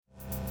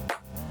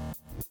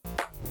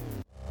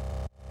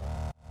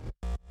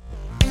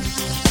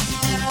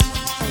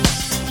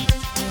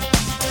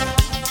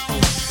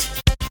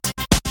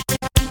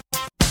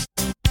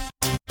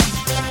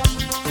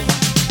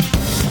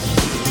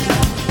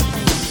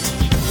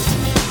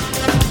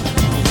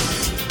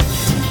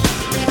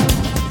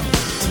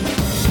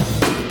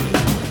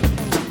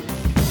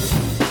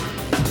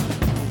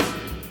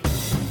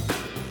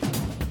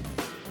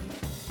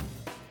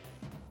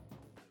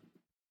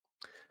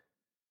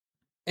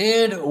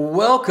And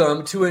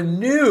welcome to a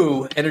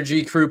new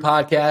Energy Crew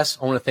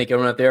podcast. I want to thank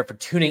everyone out there for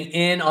tuning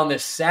in on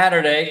this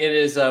Saturday. It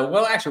is,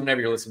 actually, whenever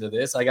you're listening to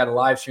this, I got a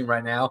live stream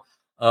right now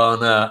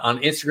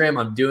on Instagram.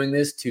 I'm doing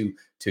this to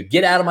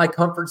get out of my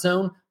comfort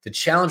zone, to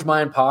challenge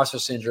my imposter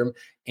syndrome,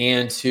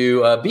 and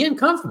to be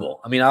uncomfortable.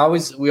 I mean,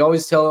 we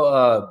always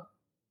tell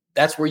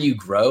that's where you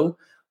grow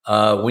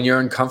when you're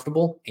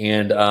uncomfortable,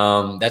 and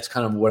that's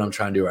kind of what I'm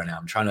trying to do right now.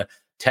 I'm trying to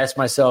test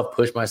myself,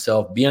 push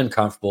myself, be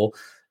uncomfortable,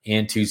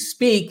 and to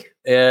speak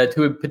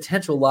to a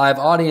potential live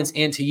audience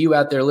and to you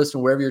out there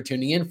listening wherever you're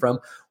tuning in from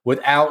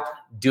without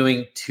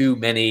doing too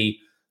many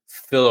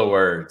filler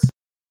words.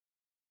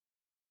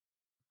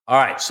 All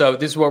right, so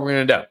this is what we're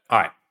going to do.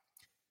 All right.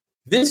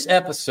 This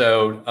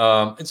episode,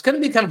 it's going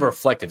to be kind of a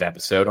reflective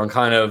episode on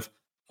kind of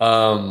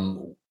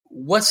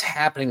what's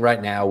happening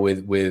right now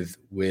with two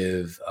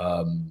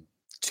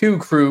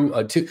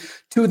of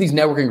these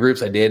networking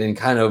groups I did, and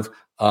kind of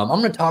I'm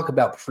going to talk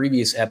about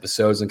previous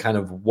episodes and kind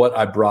of what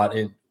I brought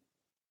in,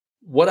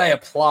 what I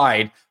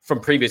applied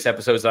from previous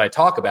episodes that I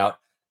talk about,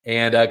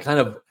 and kind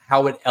of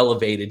how it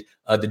elevated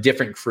the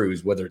different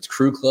crews, whether it's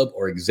Crue Club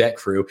or Exec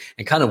Crew,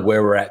 and kind of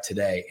where we're at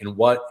today, and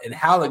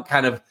how it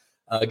kind of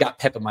got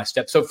pep in my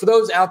step. So for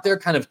those out there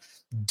kind of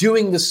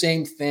doing the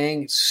same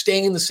thing,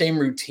 staying in the same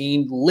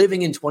routine,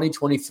 living in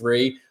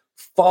 2023,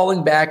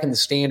 falling back in the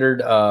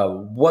standard,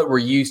 what we're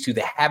used to,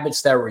 the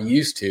habits that we're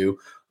used to,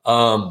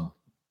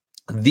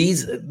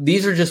 these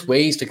are just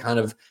ways to kind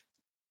of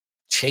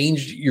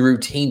change your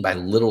routine by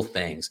little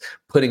things,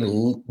 putting a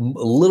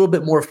little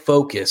bit more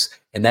focus,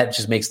 and that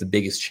just makes the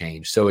biggest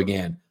change. So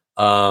again,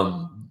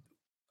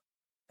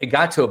 it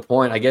got to a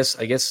point, I guess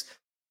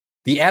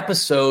the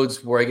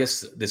episodes where I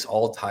guess this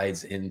all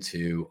ties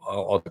into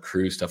all the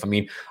Crue stuff. I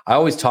mean, I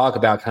always talk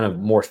about kind of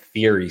more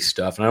theory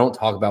stuff, and I don't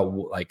talk about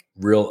like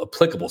real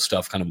applicable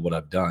stuff, kind of what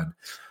I've done.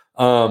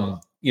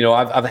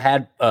 I've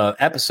had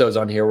episodes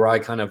on here where I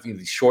kind of,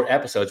 these short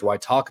episodes where I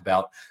talk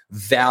about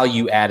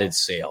value added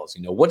sales.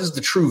 What is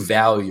the true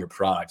value of your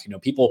product?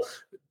 People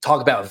talk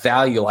about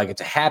value like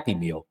it's a Happy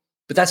Meal,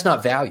 but that's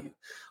not value.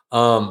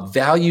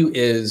 Value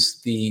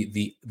is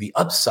the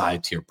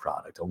upside to your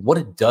product and what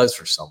it does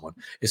for someone.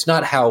 It's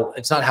not how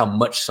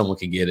much someone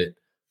can get it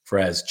for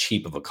as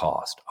cheap of a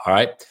cost. All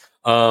right.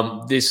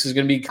 This is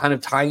going to be kind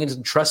of tying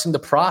into trusting the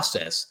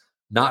process,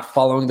 not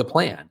following the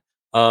plan.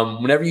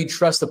 Whenever you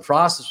trust the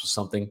process with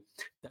something,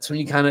 that's when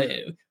you kind of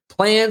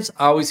plans.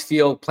 I always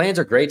feel plans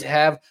are great to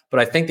have, but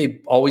I think they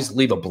always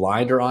leave a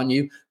blinder on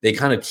you. They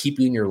kind of keep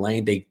you in your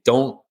lane. They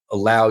don't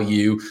allow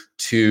you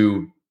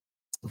to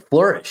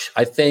flourish.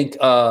 I think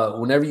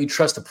whenever you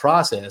trust the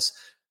process,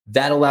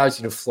 that allows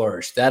you to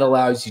flourish. That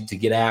allows you to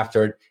get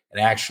after it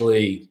and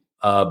actually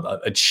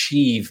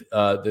achieve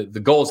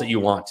the goals that you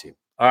want to.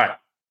 All right.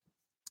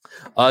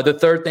 The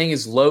third thing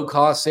is low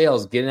cost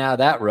sales, getting out of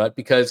that rut,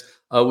 because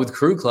with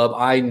Crue Club,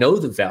 I know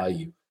the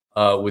value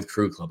with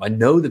Crue Club. I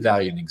know the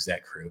value in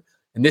Exec Crew.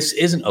 And this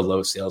isn't a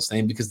low sales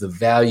thing because the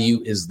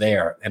value is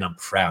there, and I'm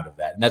proud of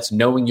that. And that's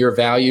knowing your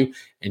value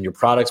and your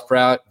product's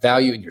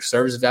value and your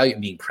service value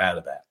and being proud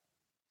of that.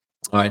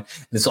 All right.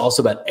 And it's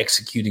also about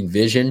executing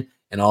vision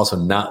and also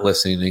not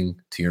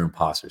listening to your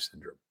imposter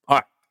syndrome. All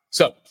right.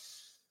 So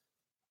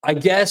I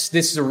guess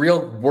this is a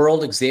real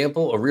world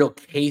example, a real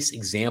case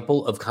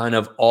example of kind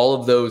of all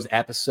of those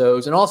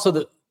episodes. And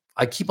also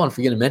I keep on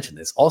forgetting to mention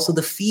this, also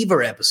the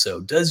fever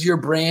episode. Does your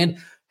brand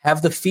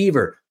have the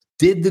fever?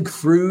 Did the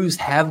crews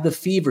have the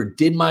fever?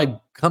 Did my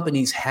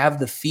companies have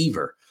the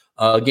fever?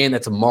 Again,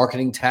 that's a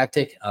marketing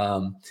tactic.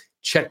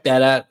 Check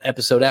that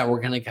episode out.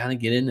 We're going to kind of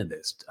get into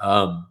this.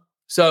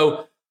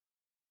 So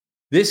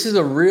this is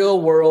a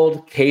real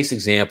world case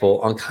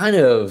example on kind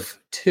of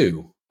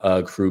two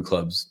connection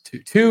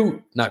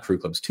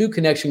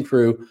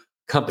crew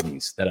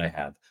companies that I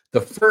have. The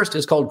first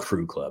is called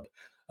Crue Club.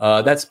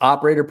 That's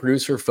operator,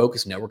 producer,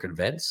 focused network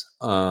events,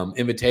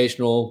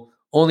 invitational,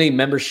 only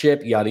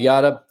membership, yada,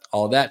 yada,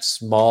 all that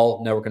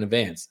small networking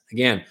events.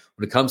 Again,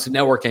 when it comes to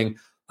networking,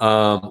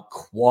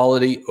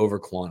 quality over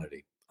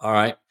quantity. All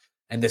right.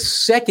 And the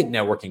second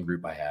networking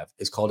group I have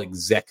is called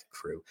Exec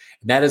Crew.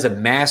 And that is a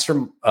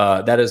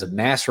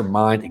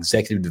mastermind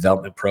executive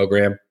development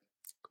program,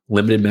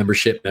 limited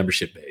membership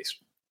based.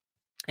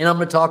 And I'm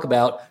going to talk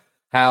about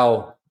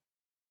how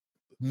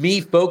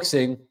me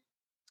focusing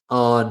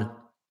on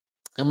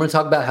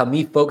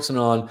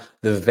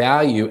the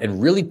value and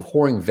really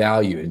pouring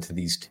value into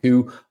these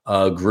two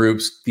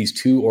groups, these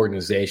two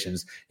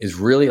organizations, is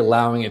really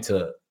allowing it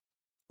to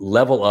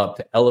level up,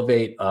 to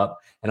elevate up.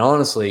 And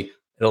honestly,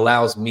 it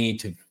allows me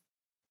to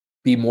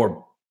have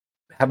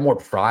more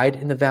pride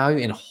in the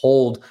value and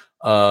hold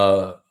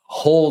the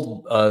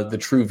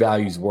true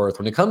value's worth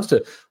when it comes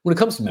to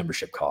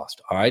membership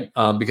cost. All right.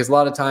 Because a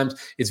lot of times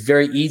it's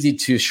very easy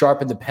to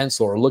sharpen the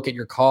pencil or look at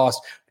your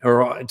cost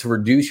or to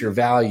reduce your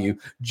value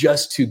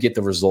just to get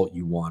the result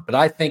you want. But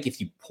I think if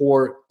you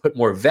put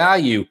more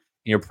value in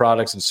your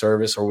products and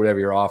service or whatever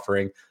you're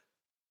offering,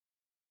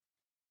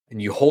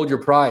 and you hold your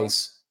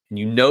price and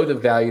you know the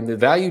value, and the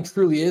value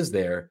truly is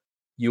there,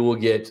 you will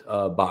get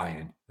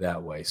buy-in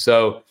that way.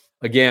 So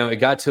again, it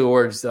got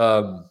towards,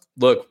 look,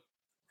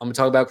 I'm going to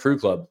talk about Crue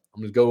Club.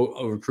 I'm going to go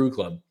over Crue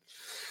Club.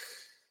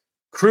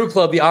 Crue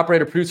Club, the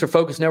operator, producer,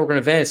 focused network and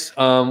events.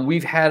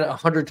 We've had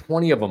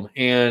 120 of them,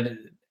 and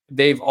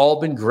they've all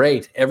been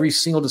great. Every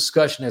single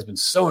discussion has been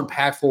so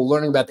impactful,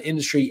 learning about the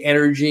industry,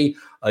 energy,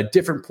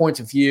 different points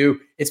of view.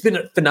 It's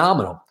been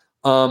phenomenal.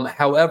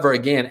 However,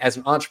 again, as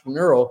an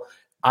entrepreneurial,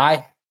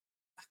 as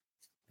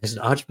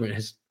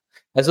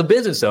a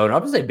business owner,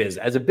 I'm going to say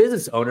business, as a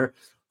business owner,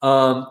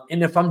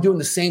 and if I'm doing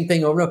the same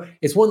thing over and over,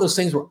 it's one of those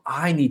things where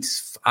I need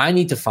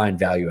to find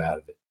value out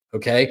of it.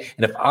 Okay.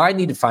 And if I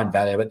need to find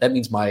value out of it, that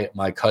means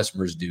my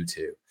customers do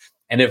too.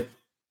 And if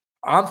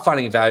I'm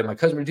finding value, my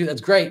customers do, that's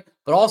great.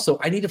 But also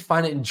I need to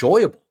find it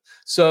enjoyable.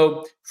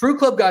 So Crue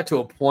Club got to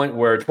a point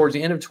where towards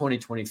the end of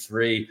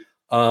 2023,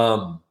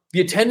 the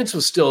attendance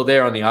was still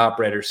there on the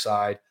operator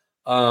side.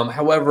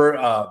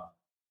 However,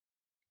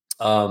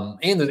 and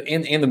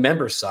the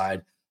member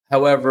side.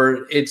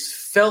 However, it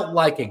felt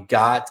like it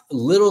got a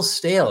little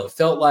stale. It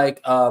felt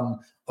like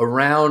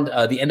around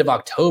the end of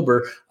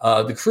October,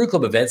 the Crue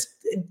Club events,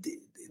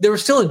 they were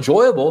still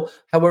enjoyable.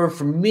 However,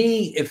 for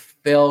me, it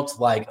felt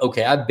like,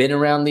 okay, I've been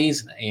around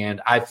these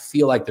and I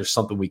feel like there's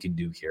something we can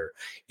do here.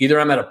 Either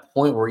I'm at a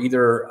point where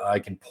either I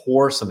can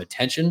pour some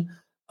attention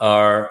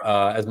or,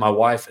 as my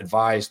wife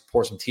advised,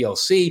 pour some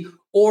TLC,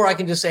 or I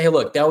can just say, hey,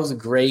 look, that was a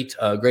great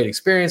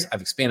experience.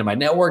 I've expanded my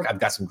network. I've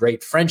got some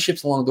great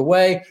friendships along the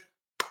way.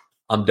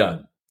 I'm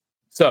done.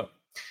 So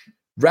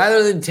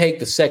rather than take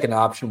the second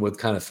option with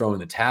kind of throwing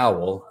the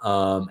towel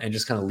and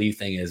just kind of leave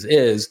things as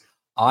is,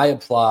 I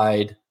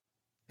applied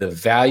the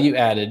value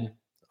added.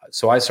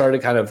 So I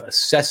started kind of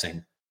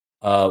assessing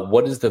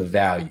what is the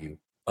value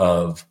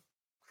of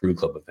Crue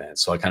Club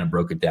events. So I kind of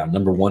broke it down.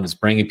 Number one is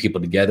bringing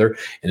people together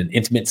in an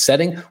intimate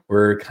setting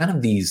where kind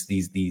of these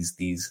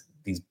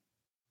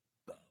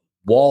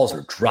walls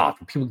are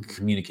dropped. People can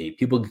communicate.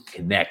 People can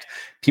connect.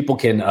 People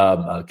can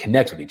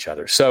connect with each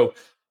other. So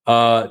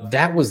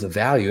that was the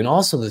value. And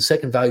also the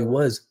second value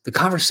was the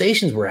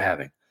conversations we're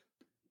having.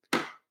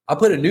 I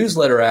put a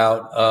newsletter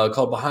out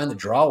called Behind the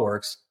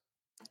Drawworks,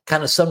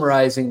 kind of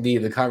summarizing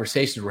the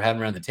conversations we're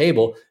having around the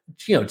table,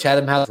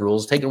 Chatham House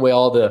rules, taking away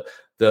all the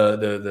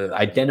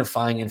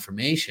identifying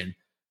information.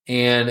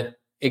 And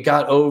it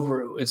got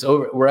over,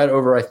 we're at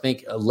over, I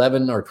think,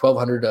 11 or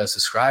 1,200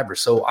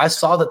 subscribers. So I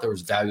saw that there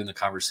was value in the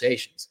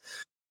conversations.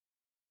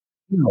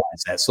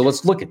 Realize that. So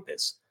let's look at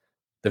this.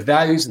 The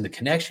values and the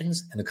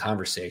connections and the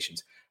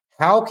conversations.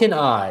 How can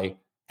I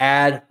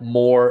add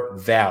more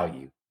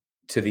value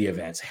to the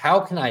events? How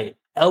can I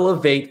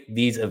elevate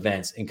these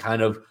events and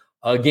kind of,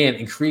 again,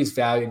 increase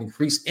value and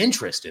increase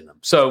interest in them?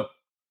 So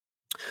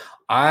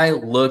I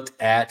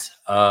looked at,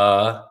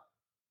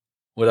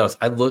 what else?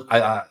 I looked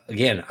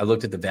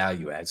at the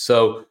value add.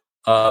 So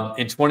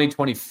in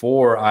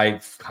 2024,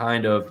 I've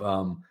kind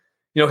of,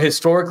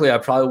 historically, I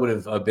probably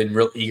would have been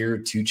real eager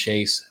to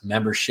chase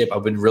membership.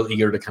 I've been real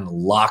eager to kind of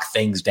lock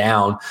things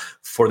down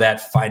for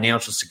that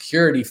financial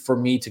security for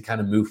me to kind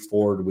of move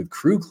forward with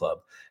Crue Club.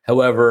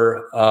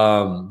 However,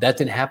 that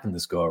didn't happen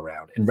this go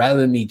around. And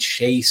rather than me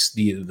chase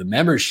the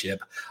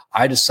membership,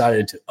 I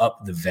decided to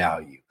up the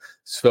value.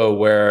 So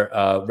where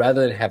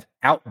rather than have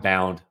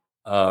outbound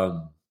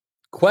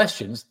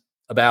questions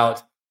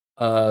about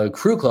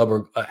Crue Club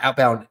or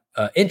outbound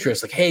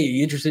interest, like, hey, are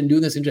you interested in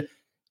doing this?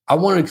 I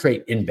want to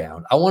create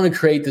inbound. I want to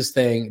create this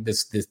thing,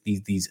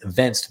 these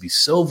events to be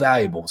so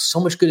valuable, so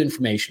much good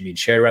information being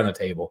shared around the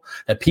table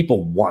that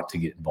people want to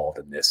get involved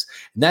in this.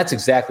 And that's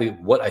exactly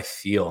what I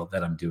feel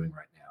that I'm doing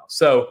right now.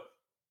 So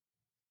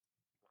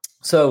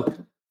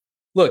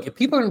look, if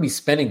people are going to be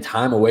spending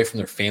time away from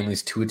their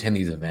families to attend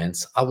these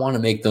events, I want to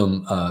make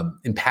them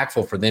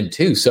impactful for them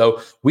too.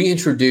 So we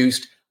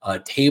introduced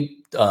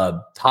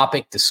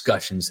topic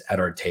discussions at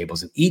our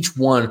tables, and each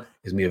one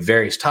is going to be a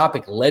various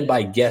topic led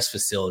by guest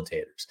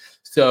facilitators.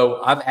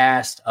 So I've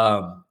asked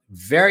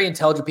very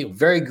intelligent people,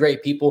 very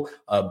great people,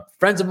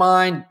 friends of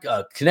mine,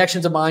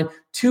 connections of mine,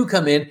 to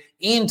come in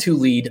and to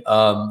lead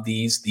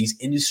these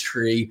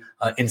industry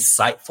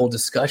insightful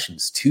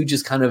discussions, to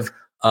just kind of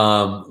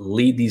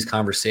lead these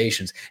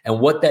conversations.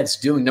 And what that's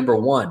doing, number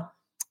one,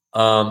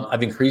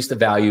 I've increased the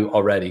value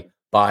already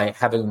by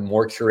having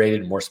more curated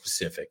and more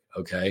specific.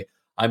 Okay.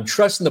 I'm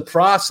trusting the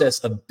process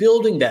of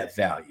building that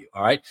value.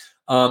 All right.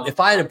 If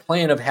I had a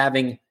plan of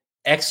having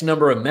X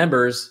number of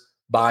members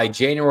by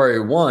January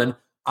 1,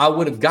 I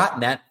would have gotten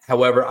that.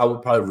 However, I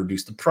would probably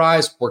reduce the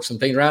price, work some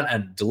things around,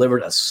 and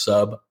delivered a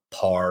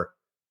subpar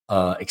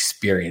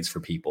experience for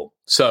people.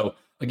 So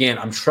again,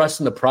 I'm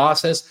trusting the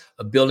process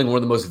of building one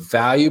of the most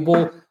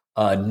valuable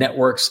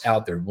networks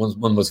out there, one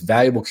of the most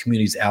valuable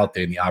communities out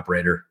there in the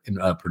operator and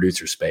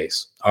producer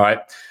space. All right.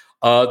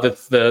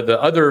 The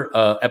other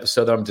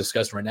episode that I'm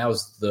discussing right now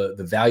is the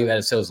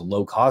value-added sales, the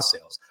low-cost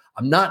sales.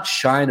 I'm not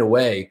shying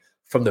away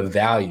from the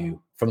value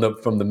from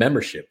the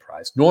membership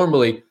price.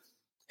 Normally,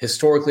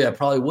 historically, I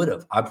probably would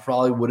have.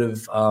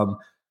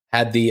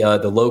 Had the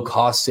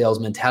low-cost sales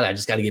mentality. I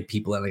just got to get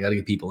people in. I got to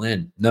get people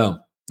in. No,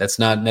 that's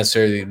not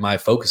necessarily my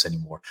focus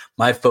anymore.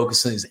 My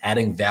focus is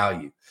adding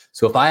value.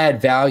 So if I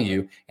add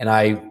value and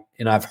I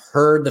and I've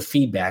heard the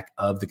feedback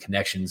of the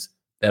connections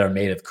that are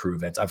made at Crue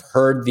events. I've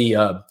heard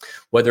the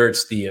whether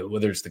it's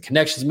the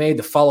connections made,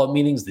 the follow-up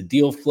meetings, the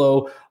deal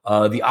flow,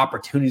 the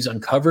opportunities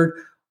uncovered.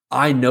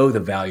 I know the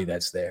value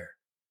that's there.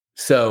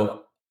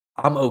 So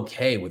I'm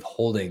okay with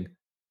holding.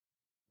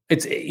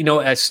 It's,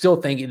 I still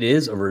think it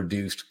is a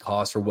reduced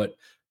cost for what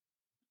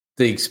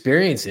the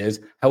experience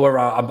is. However,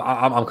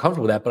 I'm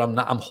comfortable with that, but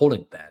I'm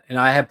holding that, and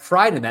I have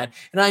pride in that,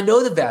 and I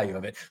know the value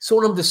of it. So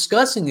when I'm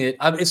discussing it,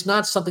 it's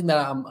not something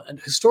that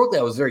historically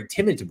I was very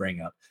timid to bring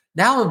up.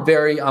 Now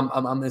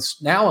I'm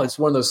this. Now it's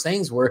one of those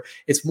things where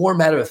it's more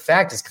matter of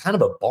fact. It's kind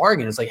of a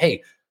bargain. It's like,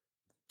 hey,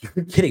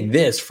 you're getting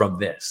this from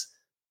this.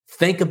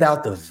 Think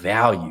about the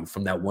value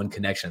from that one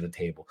connection at the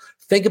table.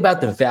 Think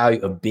about the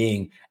value of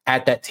being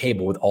at that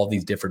table with all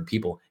these different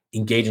people,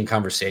 engaging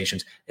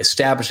conversations,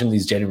 establishing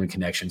these genuine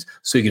connections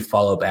so you can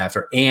follow up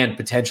after. And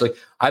potentially,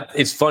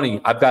 it's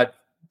funny, I've got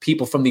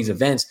people from these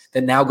events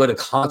that now go to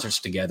concerts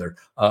together,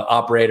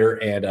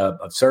 operator and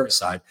of service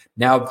side,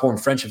 now form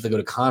friendships that go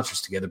to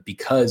concerts together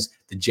because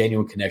the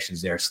genuine connection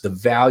is there. So the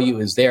value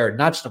is there,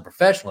 not just on a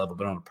professional level,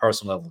 but on a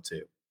personal level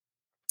too.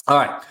 All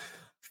right,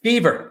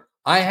 fever.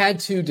 I had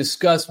to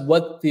discuss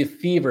what the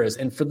fever is.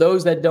 And for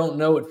those that don't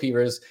know what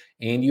fever is,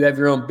 and you have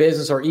your own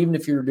business, or even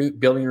if you're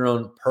building your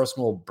own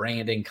personal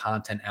branding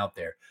content out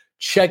there,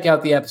 check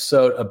out the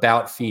episode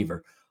about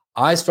fever.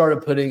 I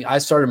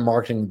started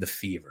marketing the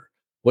fever.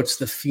 What's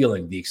the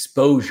feeling, the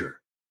exposure,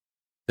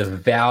 the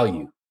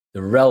value,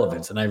 the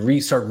relevance? And I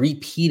start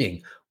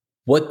repeating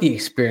what the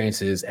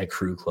experience is at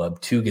Crue Club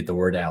to get the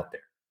word out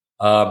there.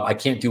 I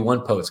can't do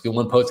one post. Get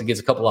one post, it gets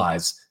a couple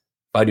eyes.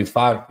 If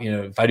I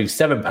do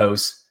 7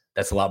 posts,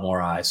 that's a lot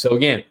more eyes. So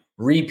again,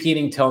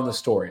 repeating, telling the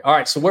story. All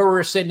right. So where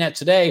we're sitting at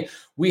today,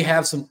 we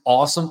have some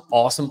awesome,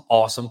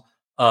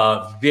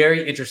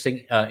 very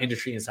interesting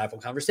industry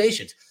insightful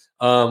conversations.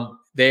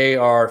 They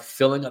are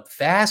filling up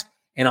fast.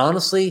 And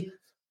honestly,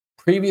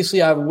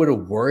 previously I would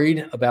have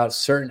worried about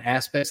certain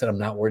aspects that I'm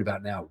not worried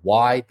about now.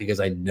 Why?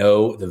 Because I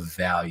know the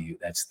value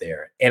that's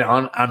there. And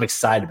I'm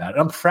excited about it.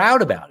 I'm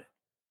proud about it.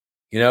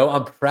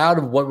 I'm proud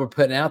of what we're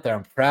putting out there.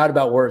 I'm proud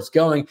about where it's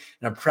going,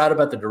 and I'm proud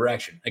about the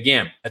direction.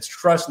 Again, that's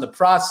trusting the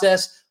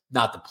process,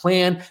 not the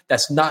plan.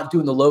 That's not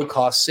doing the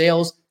low-cost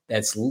sales.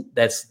 That's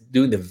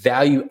doing the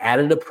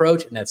value-added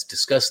approach, and that's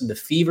discussing the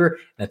fever, and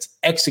that's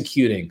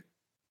executing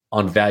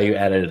on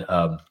value-added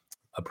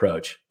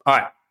approach. All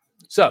right.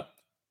 So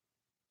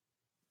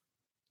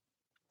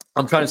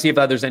I'm trying to see if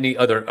there's any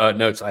other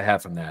notes I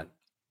have from that.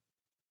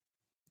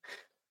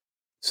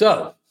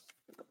 So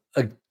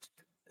I'll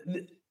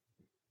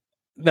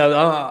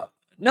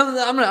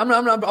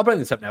bring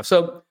this up now.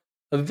 So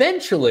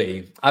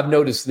eventually, I've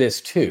noticed this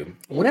too.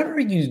 Whenever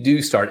you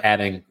do start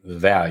adding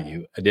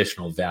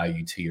additional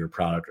value to your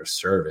product or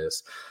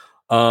service,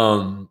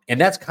 and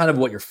that's kind of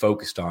what you're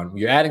focused on.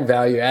 You're adding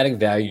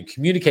value,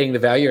 communicating the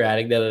value you're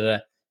adding,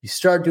 You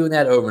start doing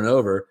that over and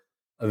over.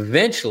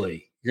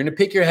 Eventually, you're going to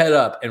pick your head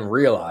up and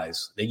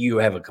realize that you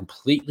have a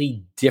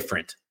completely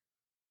different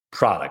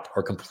product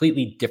or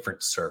completely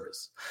different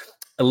service.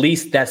 At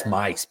least that's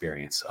my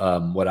experience.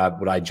 What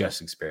I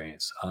just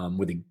experienced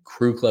with the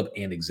Crue Club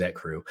and Exec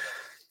Crew.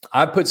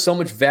 I put so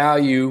much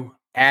value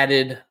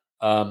added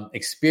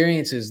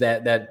experiences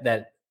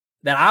that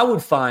I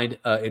would find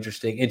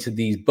interesting into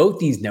both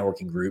these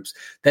networking groups.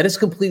 That is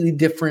completely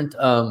different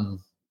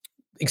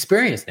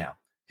experience now.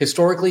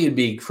 Historically, it'd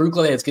be Crue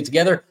Club. Let's get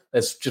together.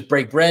 Let's just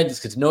break bread. Let's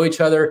get to know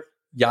each other.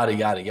 Yada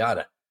yada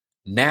yada.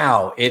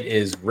 Now it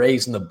is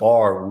raising the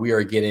bar. We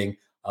are getting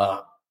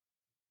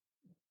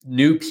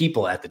new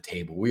people at the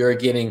table. We are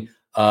getting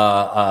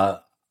higher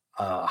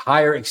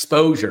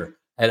exposure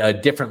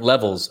at different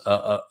levels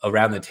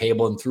around the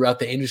table and throughout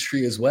the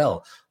industry as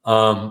well.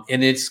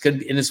 And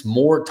it's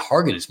more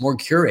targeted, it's more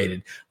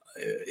curated,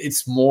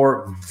 it's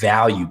more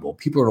valuable.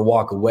 People are going to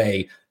walk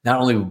away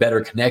not only with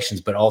better connections,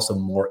 but also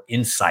more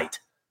insight.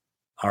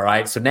 All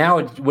right. So now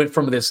it went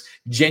from this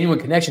genuine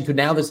connection to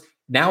now it's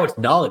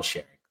knowledge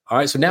sharing. All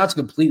right. So now it's a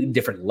completely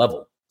different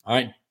level. All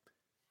right.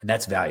 And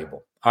that's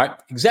valuable. All right,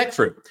 Exec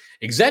Crew.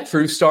 Exec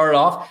Crew started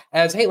off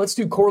as, hey, let's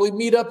do quarterly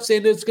meetups,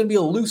 and it's going to be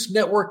a loose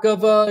network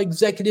of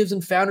executives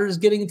and founders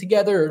getting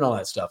together and all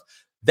that stuff.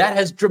 That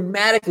has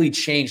dramatically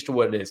changed to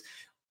what it is.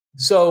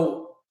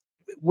 So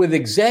with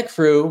Exec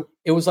Crew,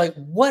 it was like,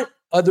 what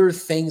other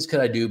things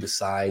could I do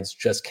besides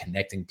just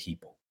connecting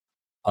people,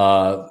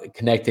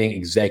 connecting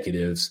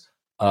executives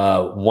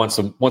once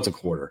a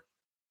quarter?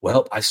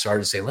 Well, I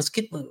started to say,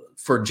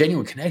 for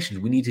genuine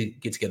connections, we need to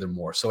get together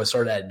more. So I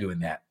started doing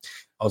that.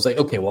 I was like,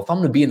 okay, well, if I'm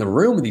going to be in the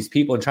room with these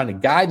people and trying to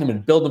guide them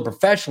and build them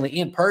professionally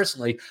and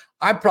personally,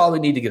 I probably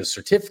need to get a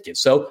certificate.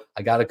 So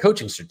I got a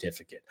coaching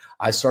certificate.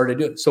 I started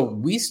doing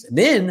so.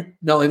 Then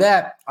not only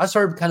that, I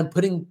started kind of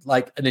putting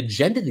like an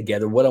agenda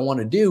together, what I want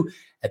to do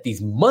at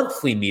these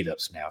monthly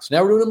meetups now. So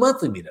now we're doing a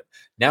monthly meetup.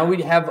 Now we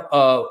have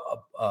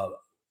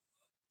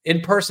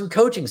in-person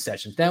coaching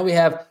sessions. Now we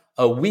have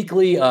a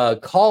weekly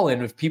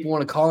call-in if people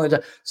want to call in.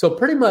 So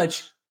pretty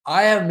much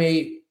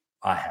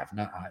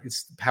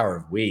it's the power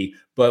of we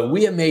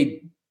have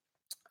made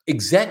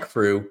Exec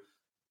Crew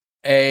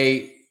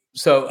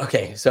So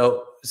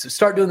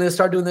start doing this,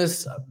 start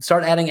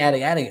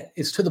adding.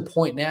 It's to the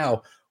point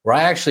now where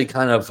I actually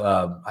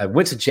I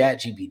went to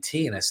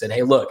ChatGPT and I said,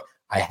 hey, look,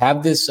 I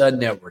have this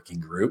networking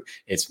group.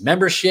 It's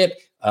membership.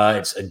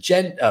 It's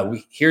agenda.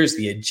 Here's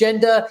the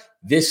agenda.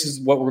 This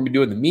is what we're going to be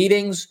doing in the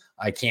meetings.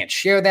 I can't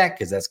share that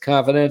because that's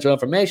confidential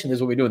information. This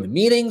is what we do in the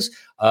meetings.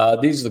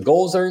 These are the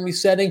goals that we're going to be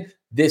setting.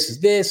 This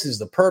is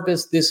the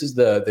purpose. This is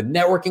the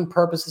networking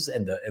purposes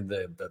and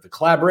the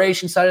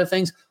collaboration side of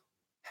things.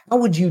 How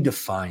would you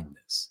define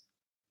this?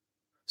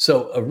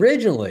 So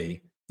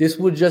originally, this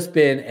would just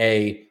been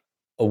a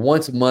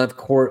once a month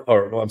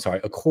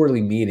a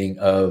quarterly meeting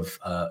of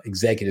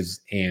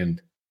executives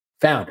and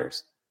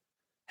founders.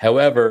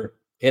 However,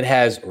 it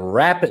has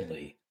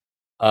rapidly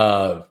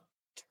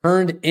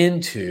turned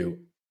into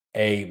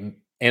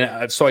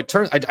so I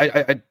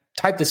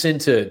typed this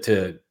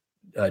into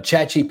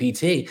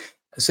ChatGPT.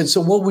 I said,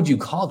 so what would you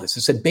call this?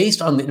 I said,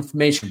 based on the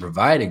information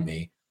providing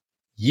me,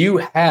 you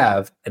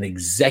have an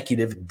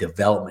executive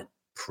development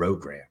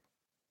program.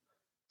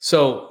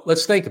 So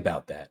let's think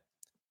about that.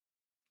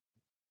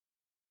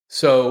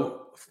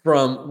 So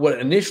from what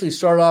initially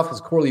started off as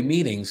quarterly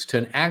meetings to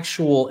an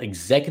actual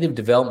executive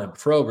development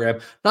program,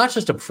 not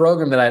just a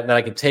program that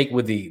I could take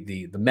with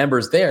the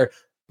members there,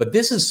 but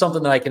this is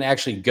something that I can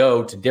actually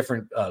go to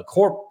different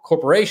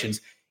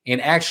corporations and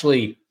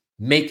actually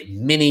make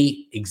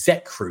mini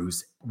exec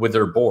crews with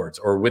their boards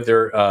or with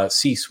their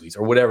C-suites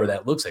or whatever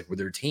that looks like with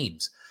their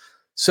teams.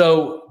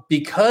 So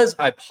because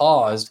I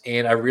paused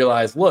and I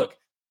realized, look,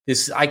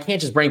 I can't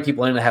just bring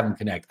people in and have them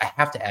connect. I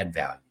have to add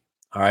value.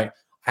 All right.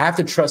 I have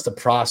to trust the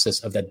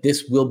process of that.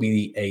 This will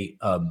be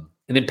an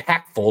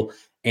impactful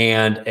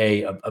and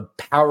a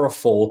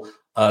powerful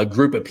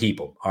group of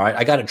people. All right.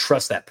 I got to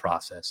trust that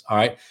process. All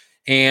right.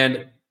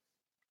 And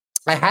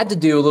I had to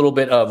do a little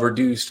bit of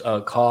reduced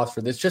cost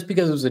for this just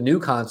because it was a new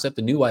concept,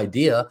 a new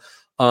idea.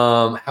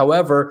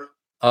 However,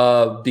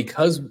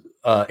 because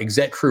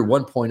Exec Crew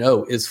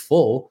 1.0 is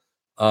full,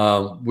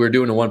 we're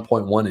doing a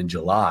 1.1 in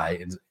July.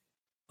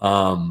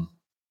 And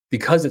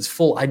because it's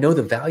full, I know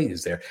the value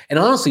is there. And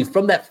honestly,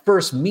 from that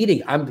first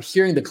meeting, I'm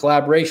hearing the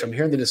collaboration, I'm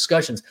hearing the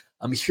discussions,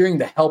 I'm hearing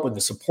the help and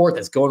the support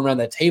that's going around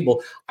that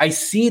table. I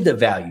see the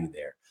value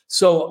there.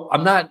 So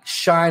I'm not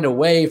shying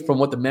away from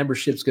what the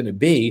membership's going to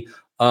be,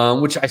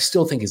 which I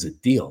still think is a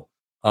deal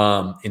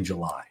in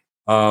July.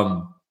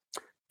 And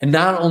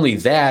not only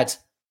that,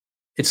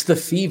 it's the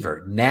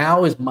fever.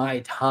 Now is my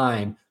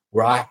time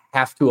where I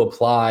have to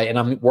apply, and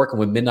I'm working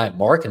with Midnight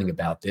Marketing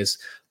about this,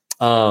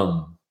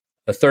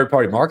 a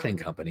third-party marketing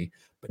company,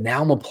 but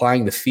now I'm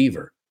applying the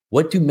fever.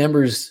 What do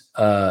members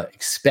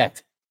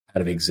expect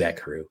out of Exec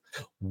Crew?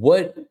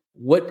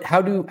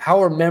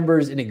 How are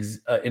members in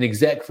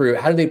Exec Crew,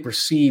 how do they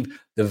perceive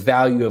the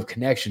value of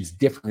connections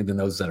differently than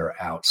those that are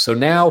out? So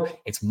now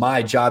it's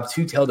my job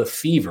to put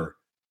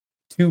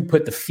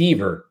the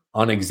fever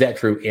on Exec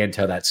Crew and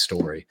tell that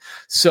story.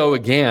 So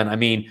again, I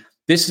mean,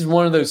 this is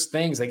one of those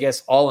things, I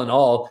guess, all in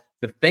all,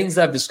 the things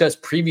that I've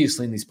discussed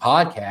previously in these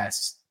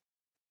podcasts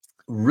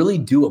really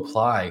do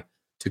apply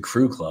to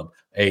Crew Club,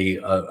 a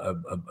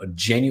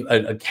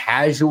genuine, a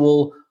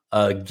casual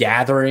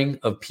gathering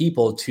of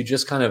people to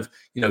just kind of,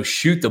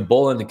 shoot the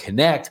bull and to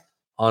connect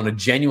on a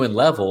genuine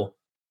level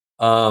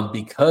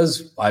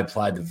because I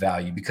applied the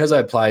value, because I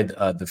applied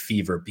the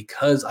fever,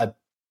 because I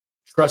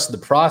trusted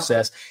the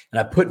process and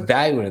I put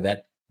value into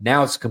that.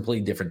 Now it's a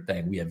completely different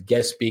thing. We have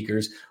guest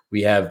speakers,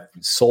 we have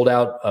sold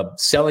out,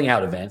 selling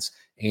out events,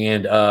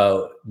 and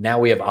now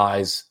we have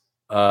eyes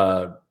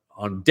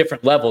on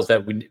different levels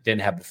that we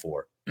didn't have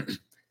before.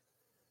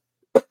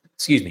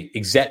 Excuse me,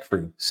 Exec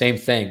Crew, same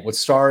thing. What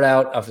started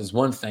out as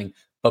one thing,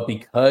 but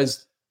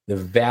because the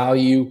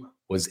value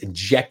was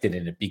injected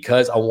in it,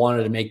 because I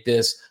wanted to make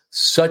this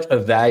such a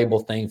valuable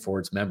thing for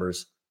its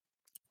members,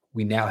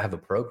 we now have a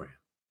program.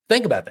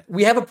 Think about that.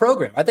 We have a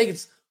program. I think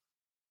it's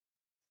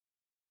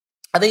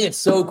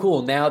so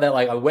cool now that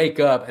I wake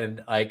up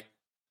and I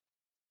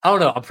don't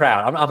know, I'm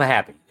proud. I'm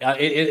happy.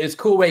 It's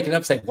cool waking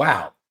up saying,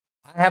 wow,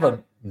 I have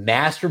a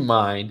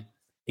mastermind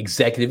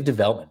executive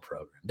development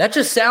program. That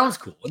just sounds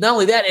cool. Not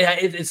only that,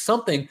 it's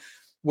something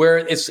where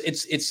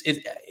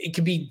it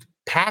can be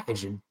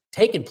packaged and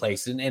taken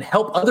place and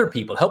help other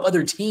people, help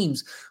other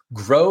teams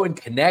grow and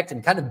connect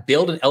and kind of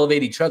build and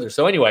elevate each other.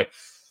 So anyway,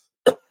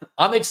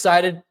 I'm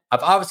excited.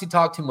 I've obviously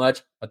talked too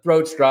much. My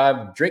throat's dry.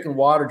 I'm drinking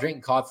water,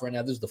 drinking coffee right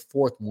now. This is the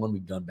fourth one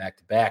we've done back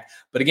to back.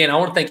 But again, I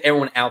want to thank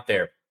everyone out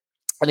there.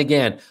 And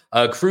again,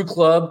 Crew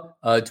Club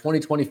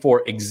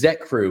 2024,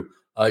 Exec Crew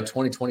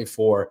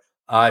 2024.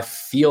 I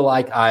feel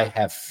like I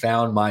have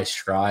found my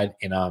stride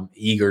and I'm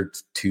eager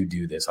to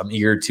do this. I'm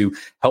eager to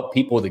help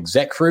people with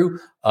Exec Crew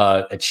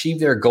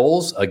achieve their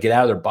goals, get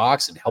out of their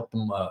box and help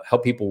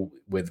people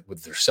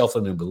with their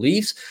self-limiting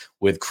beliefs.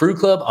 With Crew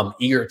Club, I'm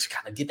eager to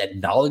kind of get that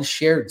knowledge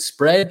shared and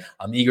spread.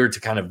 I'm eager to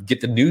kind of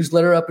get the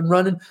newsletter up and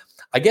running.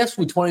 I guess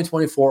with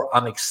 2024,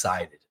 I'm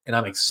excited. And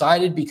I'm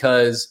excited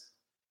because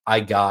I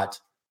got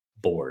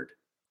bored.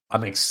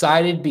 I'm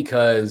excited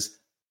because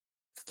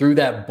through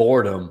that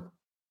boredom,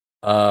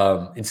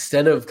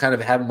 instead of kind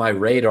of having my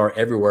radar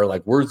everywhere,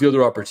 like where's the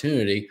other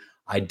opportunity,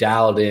 I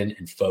dialed in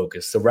and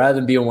focused. So rather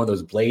than being one of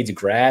those blades of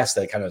grass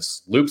that kind of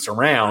loops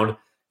around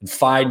and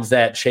finds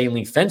that chain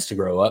link fence to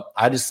grow up,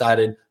 I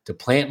decided to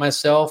plant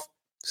myself,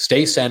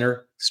 stay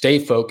centered, stay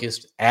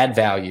focused, add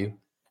value.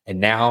 And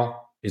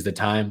now is the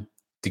time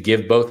to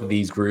give both of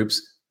these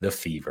groups the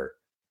fever.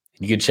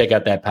 You can check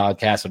out that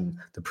podcast on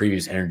the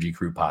previous Energy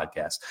Crew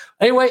podcast.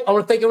 Anyway, I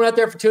want to thank everyone out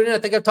there for tuning in. I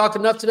think I've talked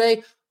enough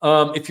today.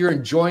 If you're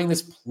enjoying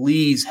this,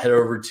 please head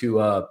over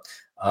to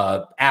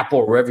Apple,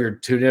 or wherever you're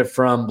tuning in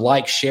from.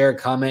 Like, share,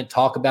 comment,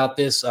 talk about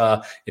this.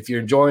 If you're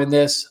enjoying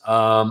this,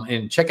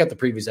 and check out the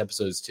previous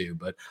episodes too.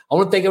 But I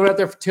want to thank everyone out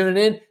there for tuning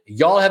in.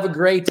 Y'all have a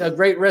great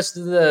rest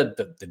of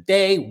the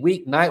day,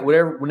 week, night,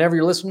 whatever, whenever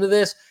you're listening to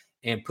this,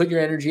 and put your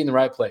energy in the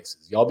right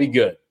places. Y'all be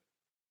good.